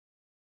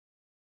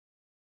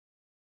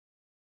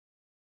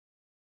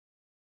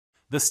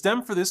The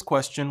STEM for this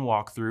question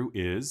walkthrough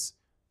is: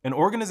 an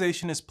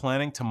organization is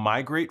planning to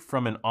migrate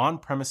from an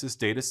on-premises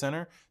data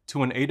center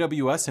to an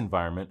AWS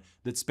environment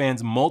that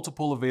spans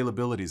multiple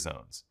availability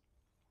zones.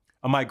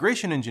 A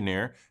migration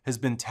engineer has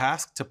been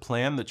tasked to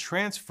plan the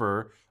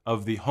transfer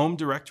of the home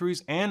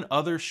directories and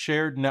other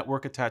shared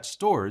network-attached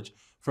storage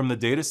from the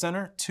data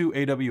center to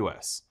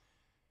AWS.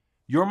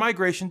 Your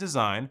migration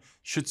design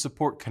should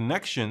support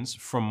connections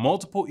from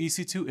multiple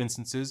EC2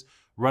 instances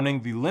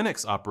running the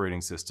Linux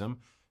operating system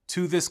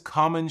to this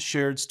common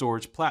shared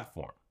storage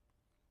platform.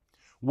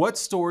 What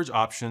storage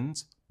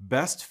options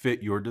best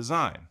fit your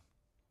design?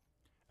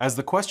 As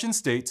the question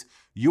states,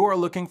 you are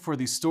looking for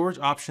the storage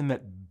option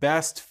that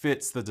best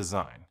fits the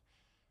design.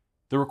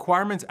 The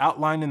requirements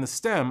outlined in the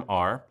STEM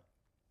are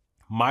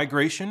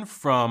migration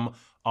from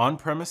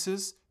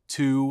on-premises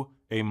to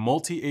a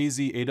multi-AZ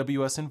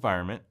AWS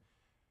environment,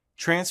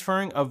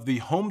 transferring of the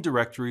home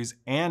directories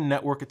and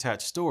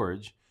network-attached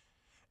storage,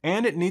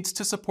 and it needs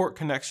to support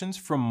connections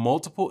from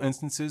multiple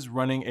instances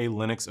running a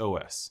Linux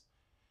OS.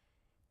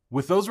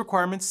 With those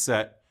requirements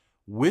set,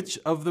 which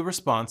of the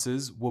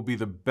responses will be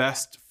the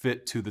best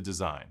fit to the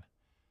design?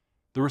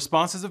 The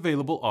responses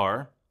available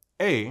are: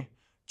 A,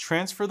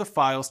 transfer the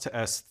files to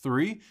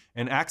S3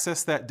 and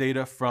access that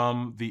data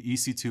from the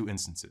EC2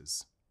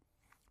 instances.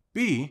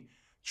 B,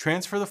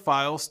 transfer the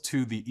files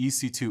to the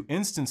EC2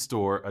 instance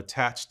store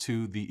attached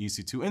to the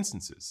EC2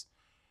 instances.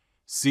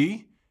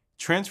 C,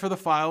 transfer the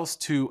files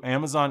to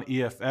Amazon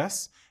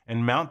EFS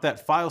and mount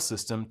that file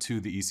system to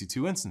the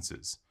EC2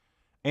 instances.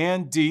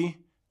 And D,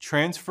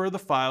 transfer the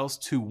files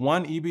to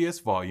one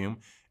EBS volume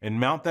and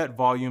mount that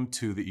volume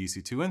to the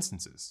EC2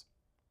 instances.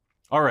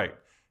 All right,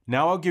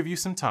 now I'll give you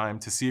some time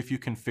to see if you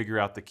can figure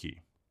out the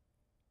key.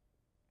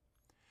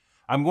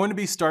 I'm going to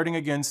be starting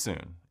again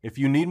soon. If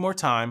you need more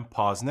time,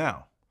 pause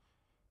now.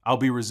 I'll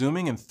be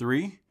resuming in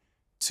 3,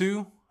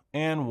 2,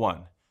 and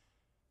 1.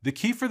 The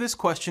key for this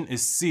question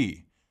is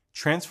C,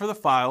 transfer the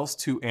files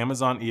to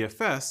Amazon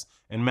EFS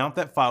and mount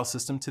that file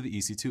system to the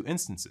EC2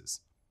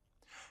 instances.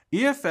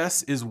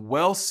 EFS is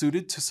well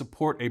suited to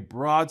support a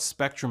broad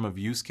spectrum of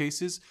use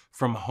cases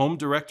from home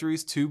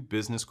directories to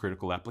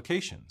business-critical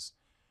applications.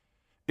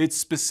 It's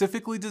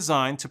specifically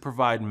designed to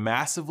provide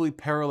massively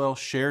parallel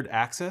shared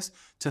access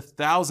to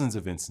thousands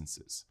of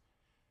instances.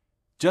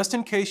 Just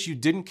in case you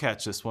didn't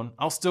catch this one,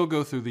 I'll still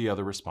go through the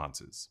other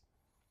responses.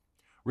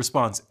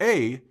 Response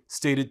A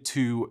stated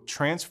to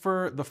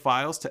transfer the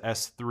files to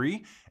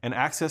S3 and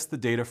access the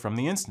data from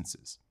the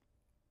instances.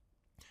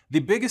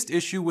 The biggest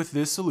issue with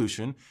this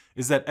solution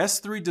is that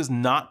S3 does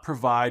not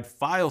provide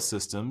file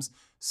systems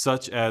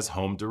such as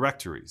home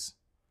directories.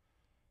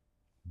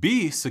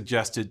 B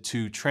suggested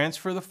to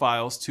transfer the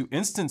files to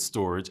instance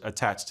storage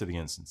attached to the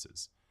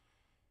instances.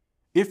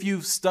 If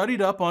you've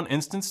studied up on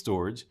instance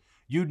storage,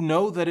 you'd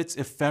know that it's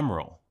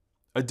ephemeral.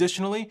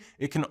 Additionally,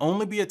 it can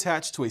only be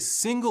attached to a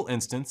single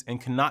instance and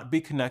cannot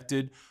be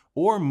connected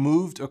or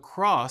moved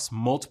across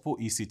multiple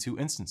EC2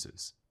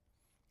 instances.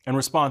 And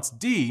response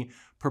D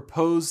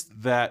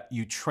proposed that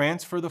you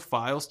transfer the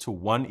files to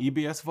one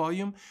EBS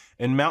volume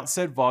and mount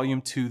said volume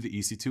to the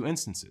EC2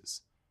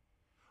 instances.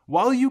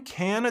 While you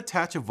can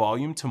attach a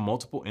volume to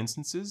multiple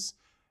instances,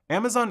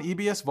 Amazon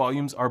EBS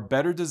volumes are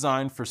better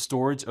designed for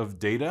storage of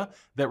data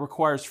that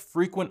requires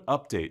frequent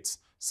updates,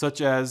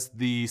 such as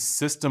the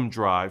system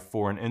drive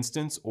for an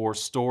instance or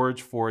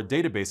storage for a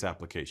database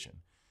application.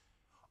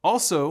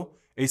 Also,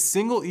 a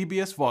single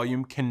EBS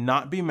volume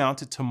cannot be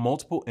mounted to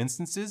multiple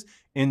instances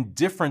in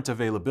different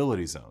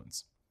availability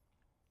zones.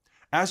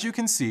 As you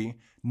can see,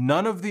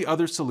 none of the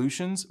other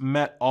solutions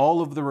met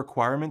all of the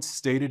requirements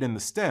stated in the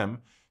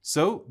STEM,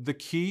 so the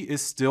key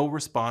is still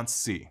response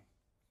C.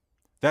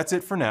 That's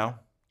it for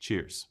now.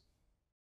 Cheers.